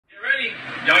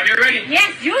Y'all get ready?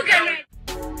 Yes, you get ready.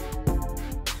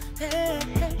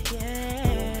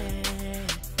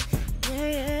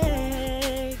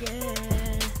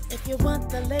 If you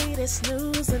want the latest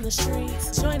news in the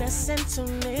streets, join us and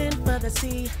tune in for the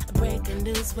tea. Breaking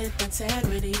news with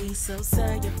integrity. So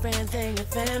tell your friends and your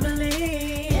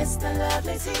family. It's the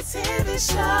Lovelyti TV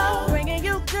show, bringing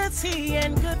you good tea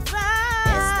and good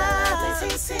vibes.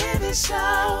 It's the Lovelyti TV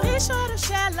show. Be sure to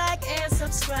share, like, and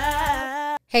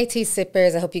subscribe. Hey tea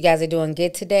sippers, I hope you guys are doing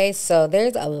good today. So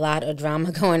there's a lot of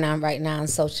drama going on right now on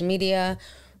social media.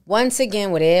 Once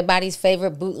again, with everybody's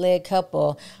favorite bootleg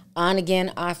couple, on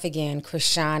again, off again,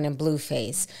 Chrisean and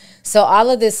Blueface. So all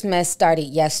of this mess started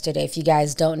yesterday. If you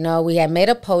guys don't know, we had made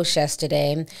a post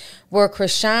yesterday where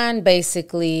Chrisean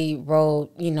basically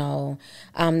wrote,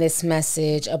 this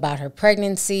message about her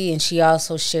pregnancy, and she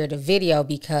also shared a video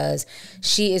because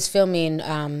she is filming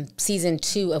season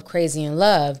 2 of Chrisean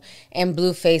Rock, and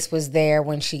Blueface was there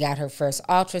when she got her first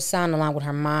ultrasound along with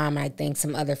her mom and I think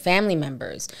some other family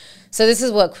members. So this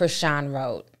is what Chrisean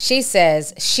wrote. She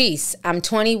says, "Sheesh, I'm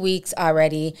 20 weeks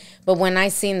already, but when I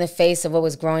seen the face of what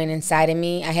was growing inside of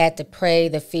me, I had to pray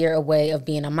the fear away of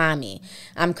being a mommy.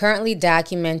 I'm currently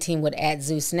documenting with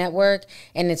 @Zeus Network,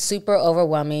 and it's super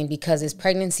overwhelming because his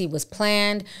pregnancy was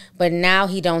planned, but now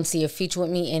he don't see a future with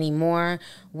me anymore.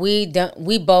 We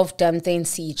both done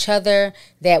things to each other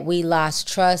that we lost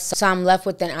trust, so I'm left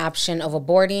with an option of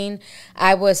aborting.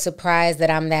 I was surprised that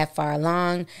I'm that far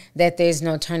along, that there's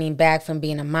no turning back from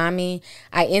being a mommy.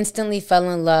 I instantly fell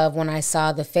in love when I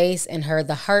saw the face and heard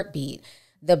the heartbeat.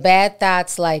 The bad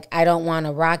thoughts like, I don't want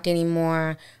to rock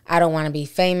anymore. I don't want to be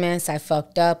famous. I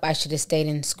fucked up. I should have stayed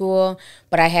in school.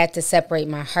 But I had to separate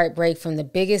my heartbreak from the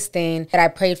biggest thing that I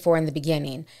prayed for in the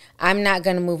beginning. I'm not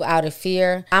going to move out of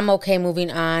fear. I'm okay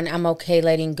moving on. I'm okay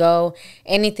letting go.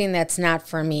 Anything that's not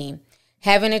for me.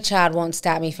 Having a child won't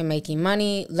stop me from making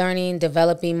money, learning,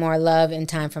 developing more love and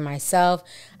time for myself.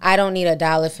 I don't need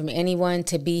 $1 from anyone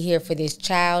to be here for this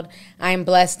child. I'm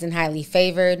blessed and highly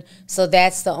favored, so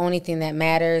that's the only thing that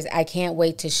matters. I can't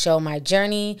wait to show my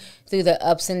journey through the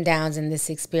ups and downs in this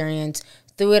experience.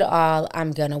 Through it all,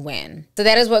 I'm gonna win." So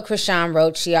that is what Chrisean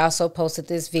wrote. She also posted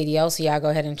this video, so y'all go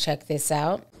ahead and check this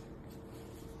out.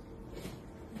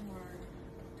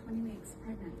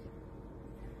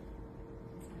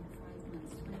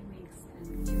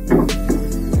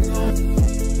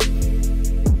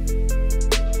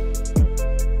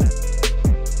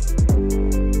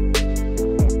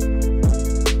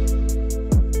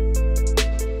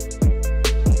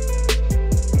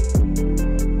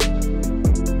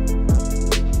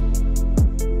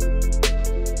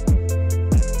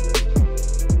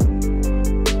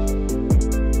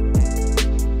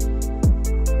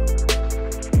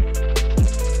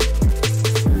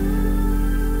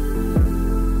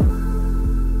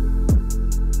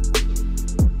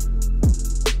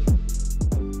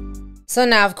 So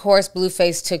now, of course,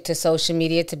 Blueface took to social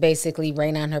media to basically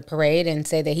rain on her parade and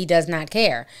say that he does not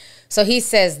care. So he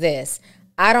says this,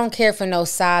 "I don't care for no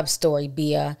sob story,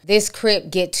 Bia. This crip,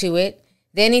 get to it."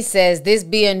 Then he says, "This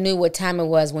Bia knew what time it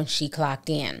was when she clocked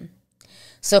in."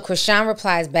 So Chrisean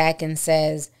replies back and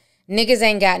says, "Niggas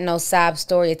ain't got no sob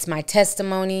story. It's my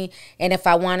testimony. And if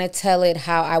I want to tell it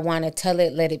how I want to tell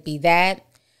it, let it be that.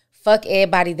 Fuck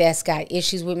everybody that's got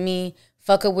issues with me.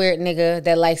 Fuck a weird nigga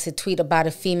that likes to tweet about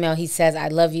a female he says I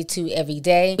love you to every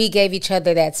day. We gave each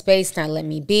other that space, now let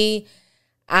me be.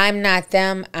 I'm not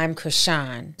them, I'm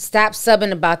Chrisean. Stop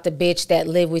subbing about the bitch that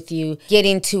live with you, get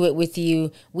into it with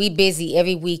you. We busy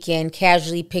every weekend,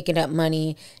 casually picking up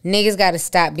money. Niggas gotta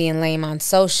stop being lame on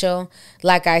social.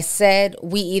 Like I said,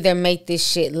 we either make this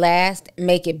shit last,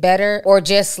 make it better, or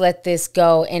just let this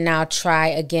go and now try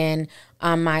again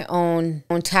on my own.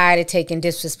 I'm tired of taking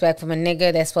disrespect from a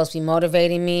nigga that's supposed to be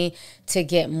motivating me to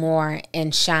get more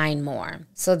and shine more."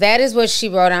 So that is what she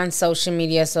wrote on social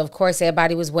media. So of course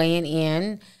everybody was weighing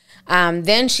in.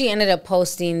 Then she ended up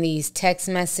posting these text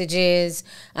messages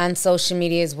on social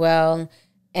media as well.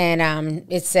 And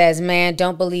it says, "Man,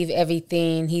 don't believe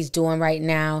everything he's doing right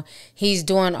now. He's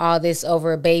doing all this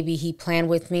over a baby he planned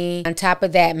with me. On top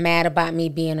of that, mad about me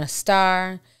being a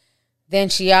star." Then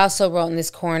she also wrote in this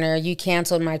corner, "You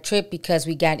canceled my trip because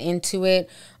we got into it.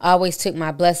 Always took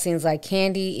my blessings like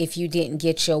candy if you didn't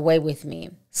get your way with me."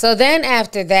 So then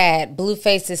after that,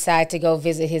 Blueface decided to go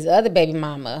visit his other baby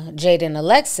mama, Jaden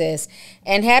Alexis,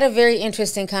 and had a very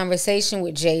interesting conversation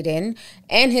with Jaden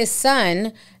and his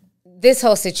son. This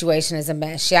whole situation is a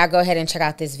mess. Y'all go ahead and check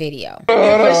out this video.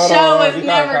 For sure, it's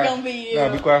never gonna be you. No,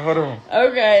 be quiet. Hold on.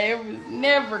 Okay, it was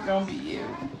never gonna be you.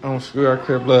 Don't screw our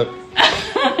crib up.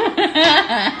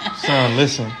 Son,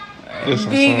 listen. Be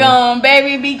son. gone,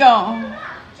 baby, be gone.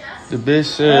 The bitch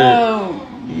said, Oh.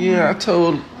 yeah, I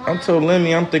told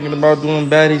Lemmy I'm thinking about doing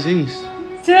Baddies East.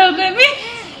 Tell Lemmy.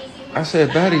 I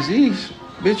said, Baddies East?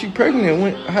 Bitch, you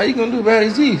pregnant. How you gonna do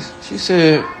Baddies East? She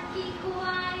said,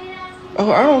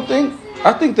 oh,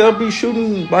 I think they'll be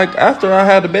shooting like after I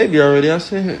had the baby already. I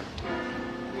said,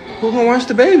 who gonna watch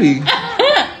the baby?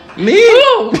 Me?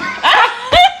 Who?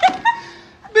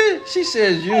 Bitch, she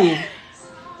says you.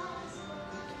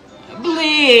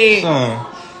 Please. Son.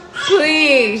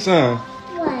 Please. Son.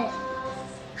 What?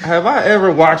 Have I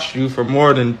ever watched you for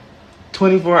more than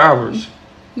 24 hours?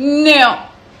 No.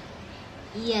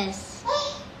 Yes.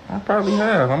 I probably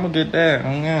have. I'm gonna get that.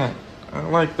 I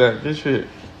like that. Good shit.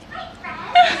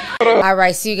 All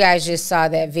right, so you guys just saw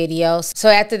that video. So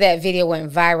after that video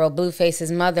went viral,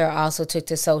 Blueface's mother also took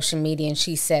to social media and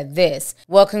she said this.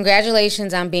 Well,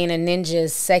 congratulations on being a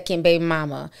ninja's second baby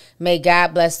mama. May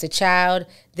God bless the child.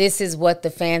 This is what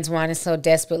the fans wanted so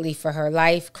desperately for her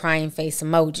life. Crying face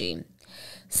emoji.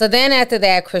 So then after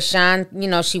that,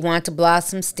 Chrisean, she wanted to blow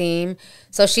some steam.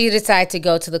 So she decided to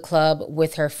go to the club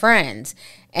with her friends.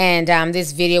 And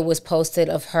this video was posted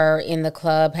of her in the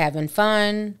club having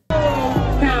fun.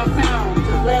 Pound,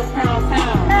 just left pound.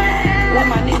 Let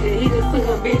my nigga, he just took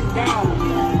a bitch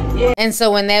down. Yeah. And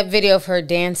so when that video of her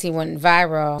dancing went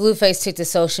viral, Blueface took to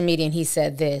social media and he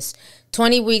said this.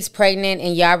 20 weeks pregnant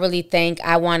and y'all really think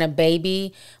I want a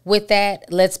baby with that?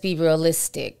 Let's be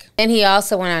realistic. And he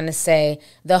also went on to say,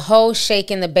 the hoe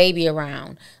shaking the baby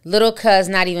around. Little cuz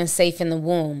not even safe in the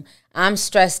womb. I'm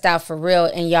stressed out for real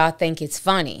and y'all think it's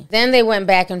funny. Then they went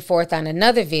back and forth on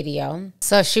another video.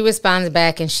 So she responds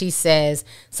back and she says,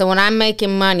 so when I'm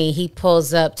making money, he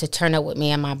pulls up to turn up with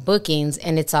me on my bookings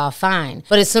and it's all fine.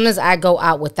 But as soon as I go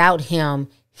out without him,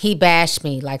 he bashed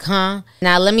me like, huh?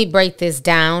 Now let me break this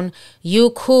down. You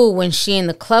cool when she in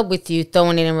the club with you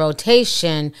throwing it in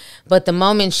rotation, but the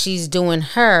moment she's doing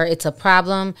her, it's a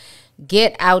problem.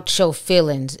 Get out your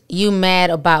feelings. You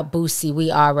mad about Boosie, we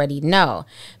already know.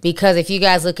 Because if you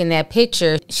guys look in that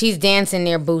picture, she's dancing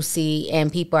near Boosie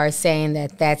and people are saying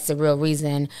that that's the real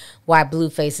reason why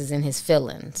Blueface is in his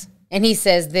feelings. And he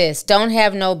says this, don't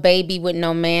have no baby with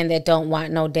no man that don't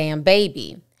want no damn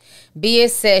baby. Bia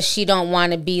says she don't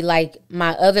want to be like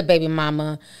my other baby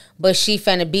mama, but she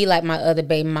finna be like my other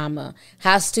baby mama.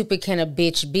 How stupid can a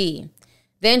bitch be?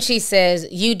 Then she says,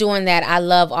 you doing that, I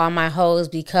love all my hoes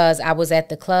because I was at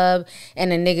the club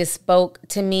and a nigga spoke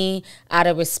to me out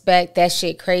of respect. That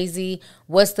shit crazy.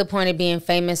 What's the point of being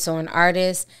famous or an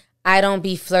artist? I don't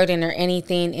be flirting or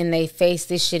anything in they face.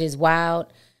 This shit is wild.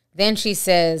 Then she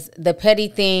says, the petty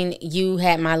thing, you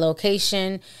had my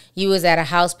location. You was at a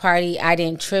house party. I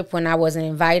didn't trip when I wasn't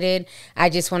invited. I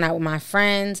just went out with my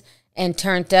friends and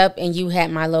turned up and you had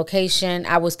my location.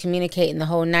 I was communicating the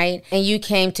whole night and you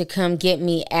came to come get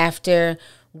me after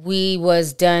we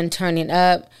was done turning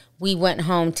up. We went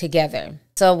home together.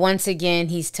 So once again,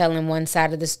 he's telling one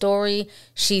side of the story.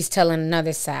 She's telling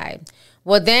another side.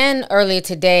 Well, then earlier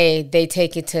today, they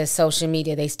take it to social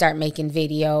media. They start making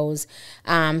videos.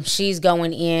 She's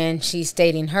going in. She's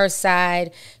stating her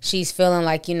side. She's feeling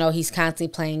like, he's constantly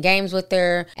playing games with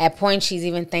her. At points, she's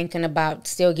even thinking about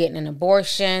still getting an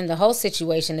abortion. The whole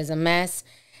situation is a mess.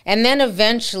 And then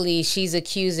eventually, she's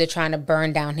accused of trying to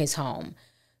burn down his home.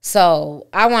 So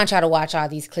I want y'all to watch all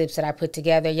these clips that I put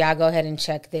together. Y'all go ahead and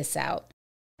check this out.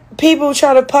 People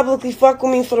try to publicly fuck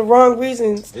with me for the wrong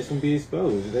reasons. It's gonna be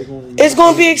exposed. It's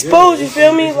gonna be exposed. You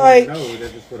feel me? Like, no,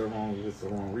 that's just for the wrong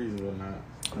reasons or not.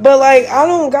 But like, I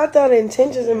don't got that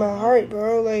intentions in my heart,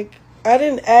 bro. Like, I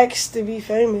didn't ask to be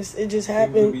famous. It just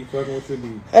happened.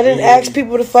 I didn't ask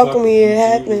people to fuck with me. It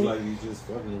happened. Like you just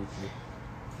fucking with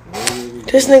you.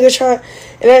 This nigga trying,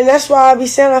 and then that's why I be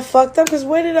saying I fucked up. Cause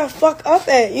where did I fuck up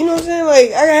at? You know what I'm saying?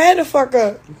 Like, I had to fuck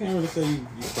up. You can't really say you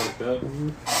fucked up.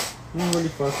 You don't really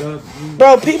fuck up.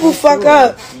 Bro, people fuck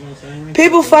up. You know what I'm saying?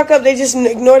 People fuck up. They just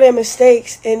ignore their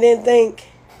mistakes and then think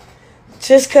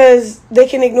just because they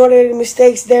can ignore their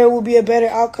mistakes, there will be a better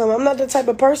outcome. I'm not the type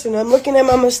of person. I'm looking at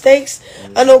my mistakes.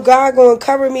 I know God going to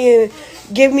cover me and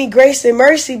give me grace and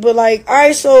mercy. But like, all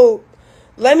right, so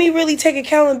let me really take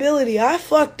accountability. I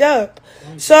fucked up.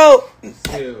 So,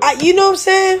 you know what I'm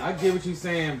saying? I get what you're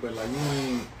saying, but like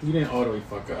you didn't all the way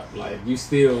fuck up. Like you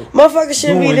still. Motherfuckers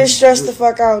shouldn't be this stressed the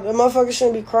fuck out. The motherfuckers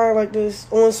shouldn't be crying like this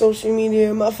on social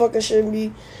media. Motherfuckers shouldn't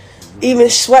be even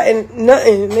sweating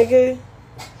nothing, nigga.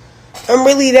 I'm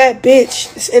really that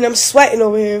bitch, and I'm sweating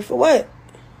over here for what?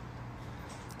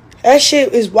 That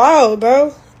shit is wild,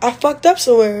 bro. I fucked up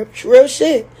somewhere. It's real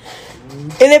shit.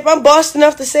 And if I'm bossed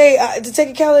enough to say to take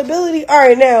accountability, all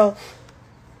right now.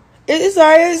 It's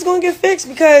alright. It's gonna get fixed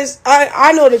because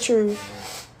I know the truth.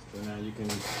 So now you can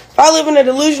If I live in a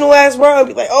delusional ass world, I'd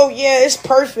be like, oh yeah, it's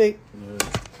perfect.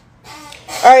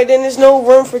 Alright, then there's no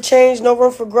room for change, no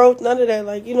room for growth, none of that.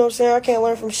 Like, you know what I'm saying? I can't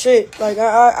learn from shit. Like,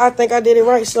 I think I did it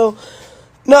right. So,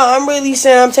 no, I'm really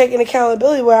saying I'm taking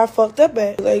accountability where I fucked up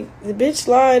at. Like, the bitch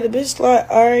lied.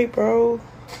 Alright, bro.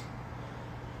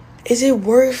 Is it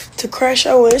worth to crash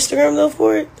out on Instagram, though,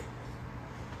 for it?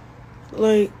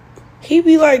 Like, he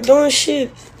be, like, doing shit.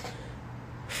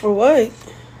 For what?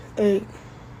 Like,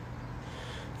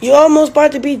 you almost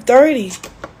about to be 30.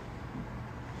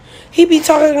 He be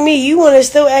talking to me, you want to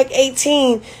still act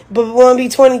 18, but want to be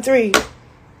 23.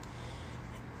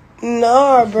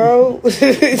 Nah, bro.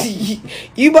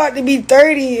 You about to be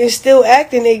 30 and still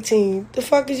acting 18. The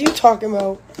fuck is you talking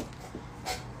about?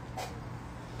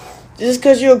 Just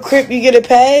because you're a Crip, you get a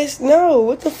pass? No,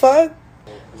 what the fuck?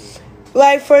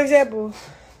 Like, for example,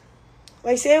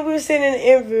 like, say we were sitting in an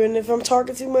interview, and if I'm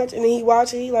talking too much, and then he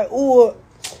watching, he like, ooh,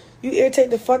 you irritate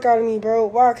the fuck out of me, bro.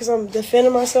 Why? Because I'm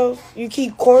defending myself? You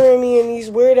keep cornering me in these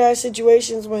weird-ass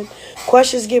situations when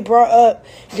questions get brought up.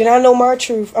 Then I know my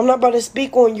truth. I'm not about to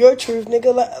speak on your truth,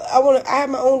 nigga. Like, I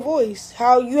have my own voice.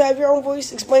 How you have your own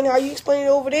voice, explain how you explain it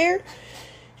over there.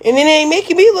 And it ain't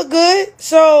making me look good.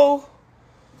 So,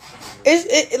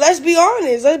 let's be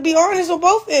honest. Let's be honest on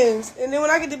both ends. And then when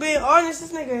I get to being honest,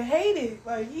 this nigga hate it.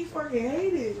 Like, he fucking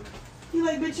hate it. He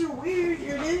like, bitch, you're weird.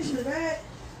 You're this, you're that.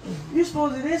 You're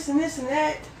supposed to this and this and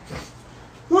that.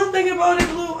 One thing about it,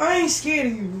 Blue, I ain't scared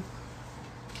of you.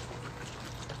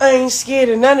 I ain't scared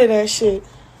of none of that shit.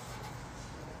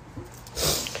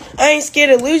 I ain't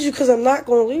scared to lose you because I'm not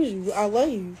going to lose you. I love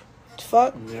you.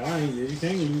 Fuck. Yeah, you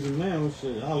can't lose him now.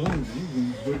 Shit, I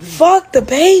love you. Fuck the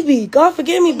baby. God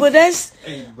forgive me, but that's...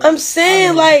 Hey, bro, I'm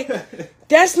saying, like,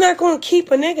 that's not going to keep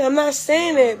a nigga. I'm not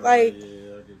saying that. Like, yeah, I get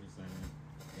what you're saying.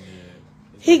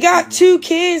 Yeah. he got 2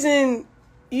 kids and...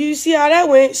 You see how that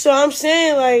went, so I'm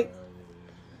saying, like,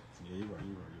 Yeah, you're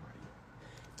right.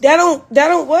 that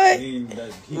don't what? Man,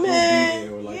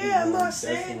 yeah, I'm not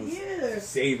saying, yeah.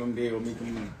 Save him there or make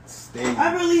him stay.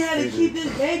 I really had to keep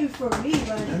this baby for me,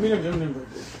 like. I mean,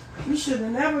 You should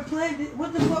have never planned it.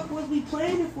 What the fuck was we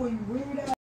planning for, you weird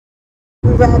ass?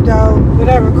 We wrapped out,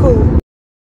 whatever, cool.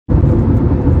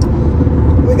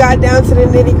 We got down to the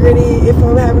nitty gritty, if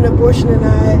I'm having an abortion or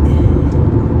not.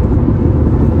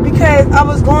 Because I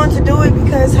was going to do it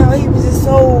because how he was just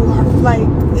so, like,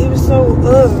 he was so,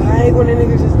 I ain't gonna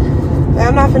nigga just, like,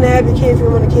 I'm not finna have a kid if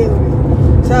you want a kid with me.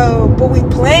 So, but we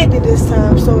planned it this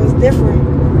time, so it's different.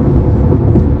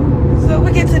 So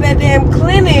we get to that damn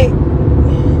clinic,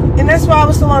 and that's why I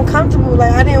was so uncomfortable.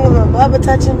 Like, I didn't want my mother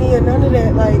touching me or none of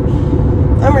that. Like,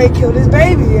 I'm ready to kill this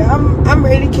baby. I'm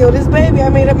ready to kill this baby. I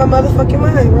made up my motherfucking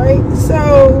mind, right?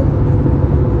 So,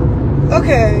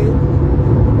 okay.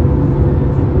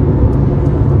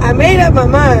 I made up my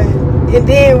mind, and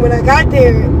then when I got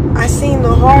there, I seen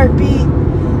the heartbeat,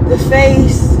 the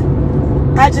face.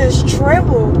 I just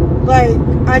trembled, like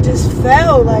I just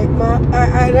fell, like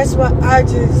that's what I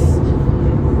just.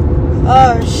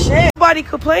 Shit. Nobody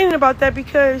complaining about that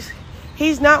because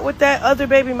he's not with that other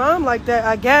baby mom like that.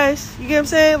 I guess you get what I'm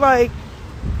saying, like.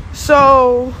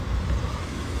 So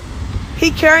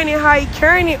he carrying it how he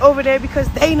carrying it over there because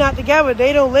they not together.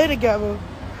 They don't live together.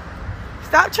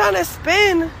 Stop trying to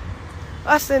spin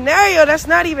a scenario that's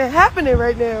not even happening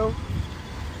right now.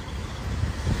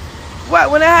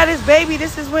 What, when I had this baby,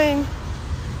 this is when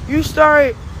you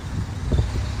start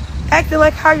acting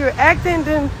like how you're acting?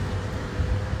 Then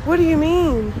what do you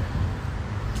mean?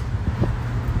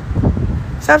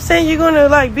 Stop saying you're gonna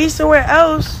like be somewhere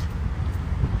else.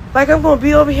 Like I'm gonna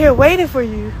be over here waiting for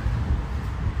you.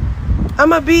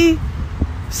 I'm gonna be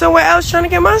somewhere else trying to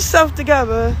get myself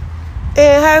together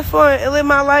and have fun and live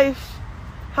my life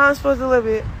how I'm supposed to live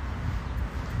it.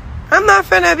 I'm not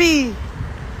finna be.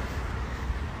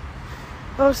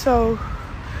 Oh, so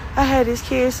I had this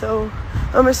kid, so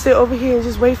I'm gonna sit over here and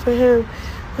just wait for him.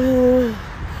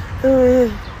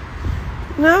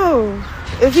 No.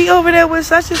 If he over there with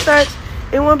such and such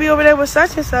and wanna be over there with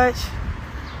such and such,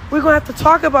 we're gonna have to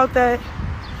talk about that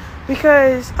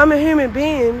because I'm a human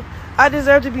being. I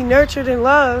deserve to be nurtured and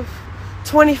loved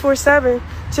 24/7,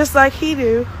 just like he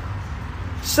do.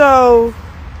 So,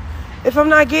 if I'm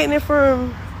not getting it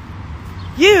from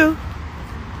you,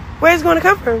 where's it going to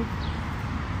come from?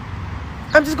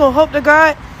 I'm just going to hope to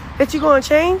God that you're going to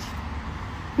change?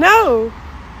 No.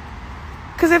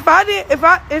 Because if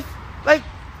like,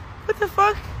 what the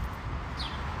fuck?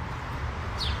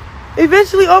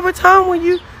 Eventually, over time, when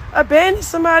you abandon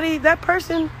somebody, that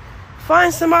person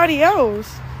finds somebody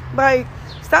else. Like,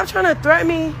 stop trying to threaten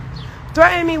me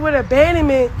with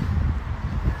abandonment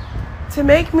to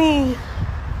make me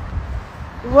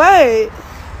what?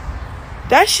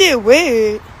 That shit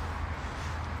weird.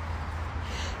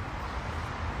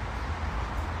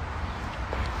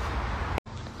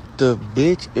 The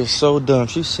bitch is so dumb.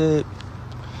 She said,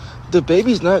 the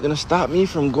baby's not gonna stop me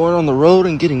from going on the road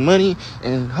and getting money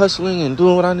and hustling and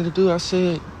doing what I need to do. I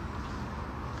said,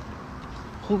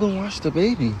 who gonna watch the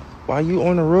baby while you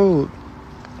on the road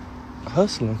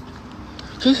hustling?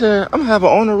 She said, I'm gonna have an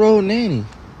on the road nanny.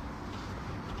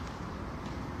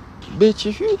 Bitch,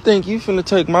 if you think you finna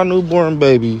take my newborn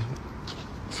baby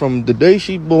from the day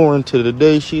she's born to the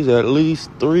day she's at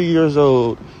least 3 years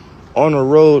old on the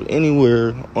road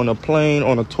anywhere, on a plane,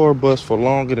 on a tour bus for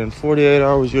longer than 48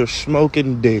 hours, you're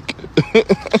smoking dick.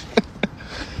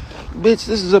 Bitch,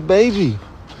 this is a baby.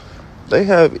 They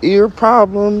have ear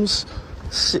problems,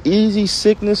 easy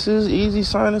sicknesses, easy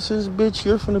sinuses. Bitch,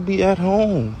 you're finna be at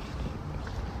home.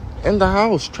 In the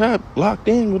house, trapped, locked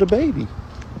in with a baby.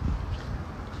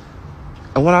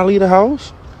 And when I leave the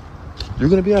house, you're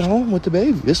gonna be at home with the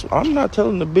baby. I'm not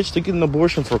telling the bitch to get an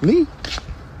abortion for me.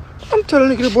 I'm telling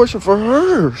her to get an abortion for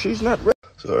her. She's not ready.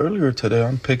 So earlier today,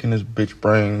 I'm picking this bitch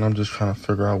brain, and I'm just trying to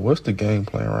figure out what's the game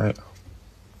plan, right?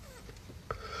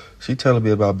 She telling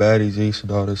me about baddies east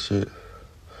and all this shit.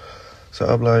 So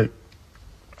I'm like,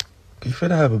 you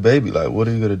finna have a baby. Like, what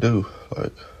are you gonna do?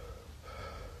 Like,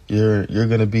 you're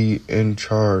gonna be in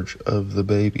charge of the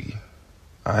baby.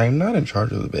 I am not in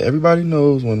charge of the baby. Everybody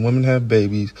knows when women have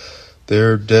babies,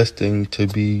 they're destined to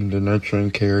be the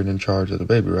nurturing, care, and in charge of the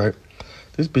baby, right?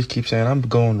 This bitch keeps saying, I'm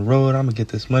going on the road, I'm gonna get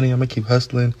this money, I'm gonna keep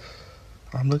hustling.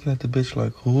 I'm looking at the bitch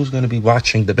like, who's gonna be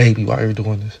watching the baby while you're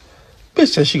doing this? Bitch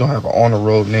said she gonna have an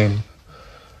on-the-road nanny.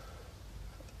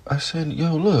 I said,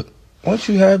 yo, look, once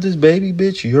you have this baby,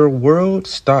 bitch, your world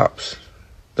stops.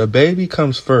 The baby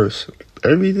comes first.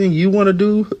 Everything you wanna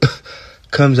do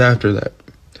comes after that.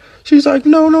 She's like,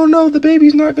 no, the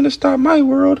baby's not gonna stop my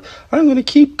world. I'm gonna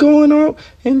keep going out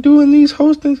and doing these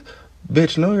hostings.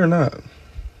 Bitch, no, you're not.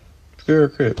 You're a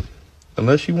crib.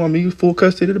 Unless you want me full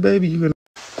custody of the baby, you gonna.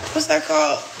 What's that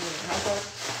called?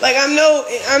 Like, I'm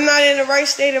not in the right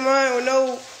state of mind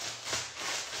or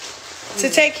to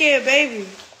take care of baby.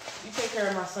 You take care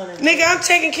of my son. Nigga, I'm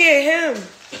taking care of him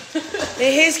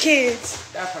and his kids.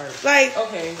 That part. Like,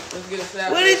 okay, let's get into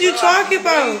that. What did you talking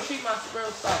about? Treat my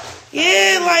real stuff.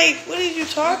 Yeah, like, what are you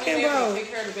talking about? Take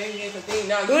care of the baby is the thing.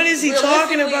 Now, what is he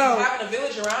talking about? Having a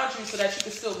village around you so that you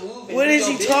can still move. And what is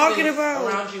he talking about?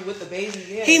 Around you with the baby.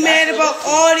 Yeah, he mad about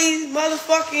all these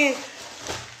motherfucking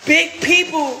big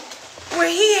people. When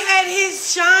he had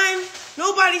his shine,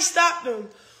 nobody stopped him.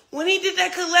 When he did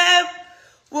that collab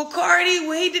with Cardi,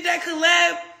 when he did that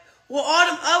collab with all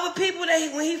them other people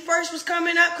that when he first was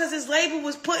coming up, because his label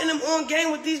was putting him on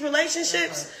game with these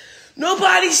relationships,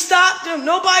 nobody stopped him.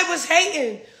 Nobody was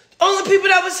hating. The only people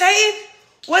that was hating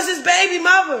was his baby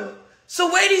mother.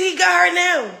 So where did he got her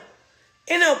now?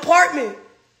 In an apartment.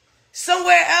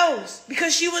 Somewhere else.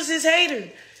 Because she was his hater.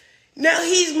 Now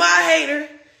he's my hater.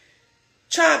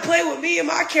 Trying to play with me and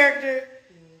my character.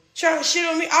 Trying to shit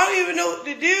on me. I don't even know what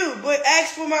to do but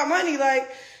ask for my money. Like,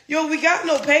 yo, we got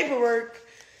no paperwork.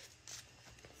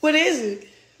 What is it?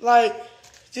 Like,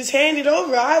 just hand it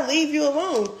over. I'll leave you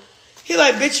alone. He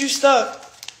like, bitch, you stuck.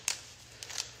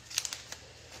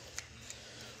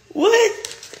 What?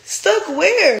 Stuck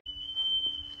where?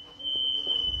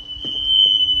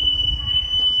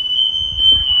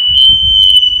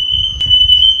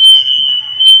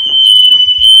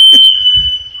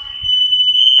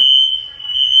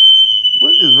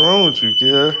 What is wrong with you,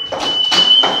 kid?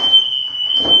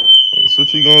 That's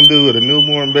what you gonna do with a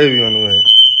newborn baby on the way.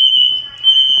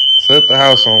 Set the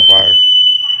house on fire.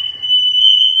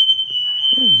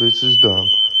 That bitch is dumb.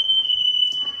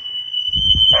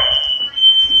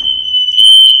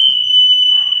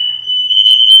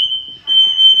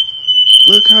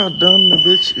 Look how dumb the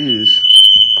bitch is.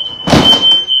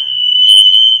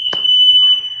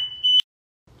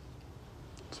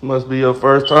 This must be your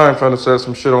first time trying to set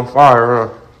some shit on fire, huh?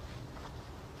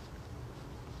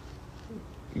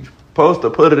 You're supposed to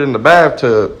put it in the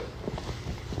bathtub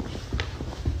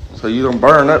so you don't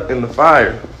burn up in the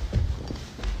fire.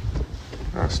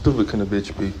 How stupid can a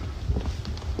bitch be?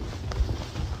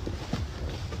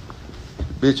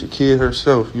 Bitch, a kid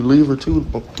herself. You leave her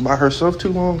by herself too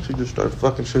long, she just start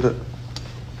fucking shit up.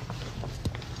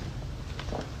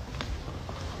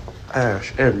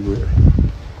 Ash everywhere.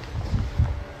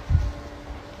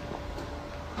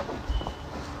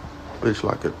 Bitch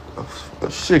like a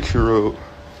 6-year-old.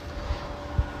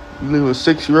 You leave a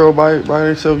 6-year-old by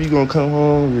herself, you gonna come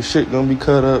home, your shit gonna be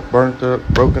cut up, burnt up,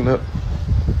 broken up.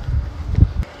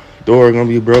 Door gonna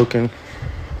be broken.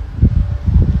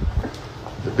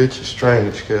 The bitch is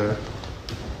strange, kid.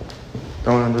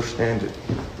 Don't understand it.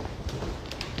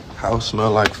 House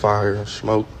smell like fire and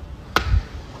smoke.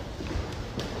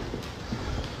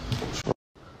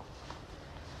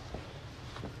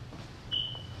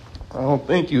 I don't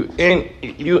think you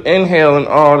inhaling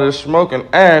all this smoke and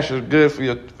ash is good for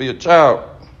your child.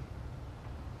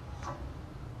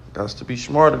 Got to be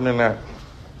smarter than that.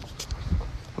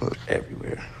 Look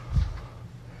everywhere.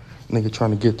 Nigga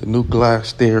trying to get the new glass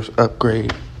stairs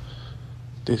upgrade.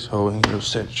 This hoe in here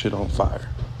set shit on fire.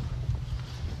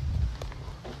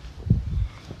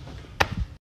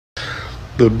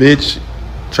 The bitch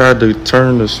tried to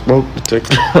turn the smoke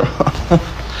detector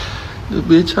off. The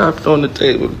bitch hopped on the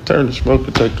table to turn the smoke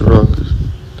detector off.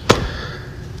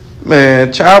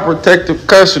 Man, child protective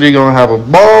custody gonna have a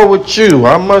ball with you.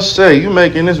 I must say, you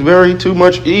making this very too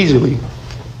much easily.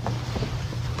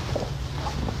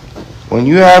 When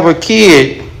you have a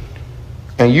kid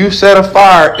and you set a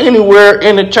fire anywhere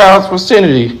in the child's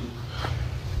vicinity,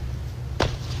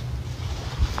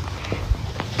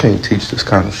 can't teach this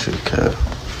kind of shit, Kev.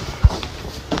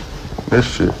 This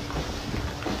shit.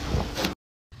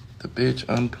 The bitch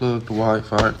unplugged the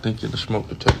Wi-Fi thinking the smoke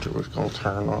detector was gonna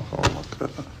turn off. Oh my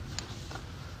God.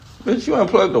 Bitch, you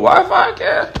unplugged the Wi-Fi,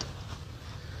 Kev?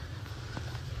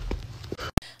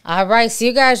 All right, so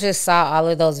you guys just saw all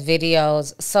of those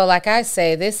videos. So like I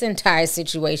say, this entire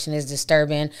situation is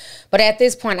disturbing. But at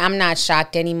this point, I'm not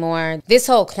shocked anymore. This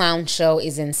whole clown show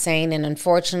is insane. And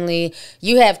unfortunately,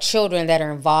 you have children that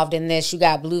are involved in this. You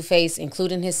got Blueface,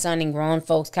 including his son in grown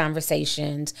folks'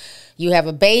 conversations. You have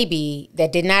a baby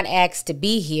that did not ask to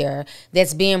be here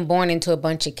that's being born into a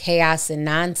bunch of chaos and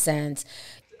nonsense.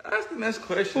 Ask the next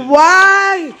question.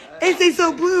 Why? Is they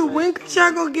so blue? When could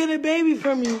y'all go get a baby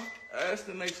from you? Ask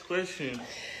the next question.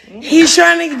 He's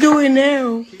trying to do it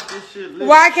now. Keep this shit lit.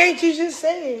 Why can't you just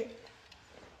say it?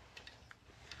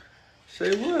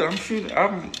 Say what?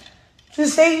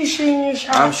 Just say you're shooting your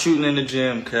shot. I'm shooting in the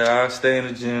gym, cuz I stay in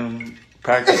the gym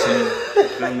practicing. You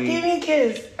feel me? Give me a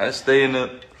kiss. I stay in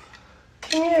the.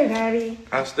 Come here, Daddy.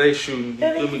 I stay shooting. You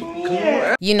feel me? Come Come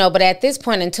here. on. You know, but at this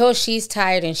point, until she's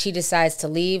tired and she decides to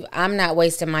leave, I'm not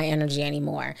wasting my energy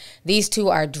anymore. These two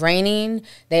are draining,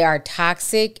 they are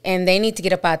toxic, and they need to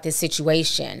get up out this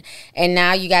situation. And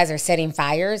now you guys are setting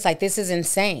fires. Like, this is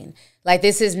insane. Like,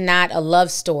 this is not a love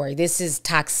story. This is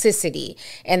toxicity.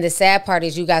 And the sad part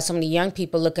is you got so many young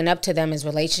people looking up to them as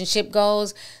relationship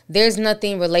goals. There's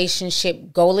nothing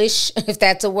relationship goalish, if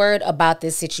that's a word, about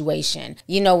this situation.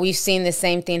 You know, we've seen the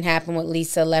same thing happen with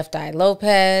Lisa Left Eye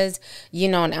Lopez, you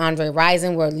know, and Andre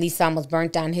Rison, where Lisa almost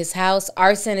burnt down his house.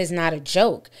 Arson is not a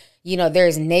joke. You know,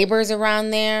 there's neighbors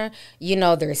around there. You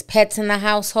know, there's pets in the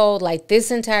household. Like, this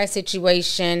entire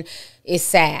situation is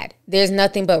sad. There's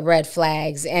nothing but red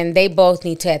flags. And they both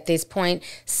need to, at this point,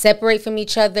 separate from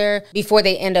each other before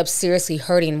they end up seriously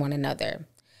hurting one another.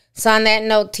 So on that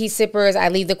note, tea sippers, I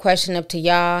leave the question up to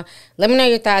y'all. Let me know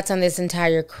your thoughts on this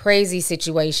entire crazy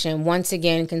situation. Once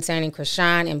again, concerning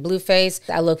Chrisean and Blueface.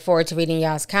 I look forward to reading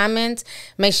y'all's comments.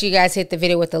 Make sure you guys hit the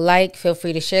video with a like. Feel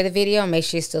free to share the video. Make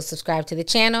sure you still subscribe to the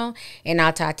channel. And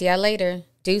I'll talk to y'all later.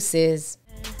 Deuces.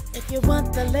 If you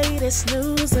want the latest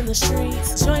news in the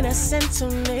streets, join us and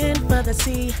tune in for the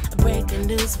tea. Breaking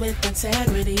news with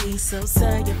integrity. So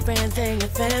tell your friends and your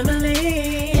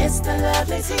family. It's the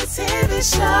Lovelyti TV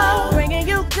show, bringing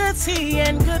you good tea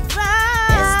and good vibes.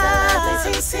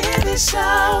 It's the Lovelyti TV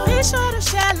show. Be sure to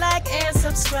share, like, and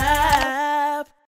subscribe.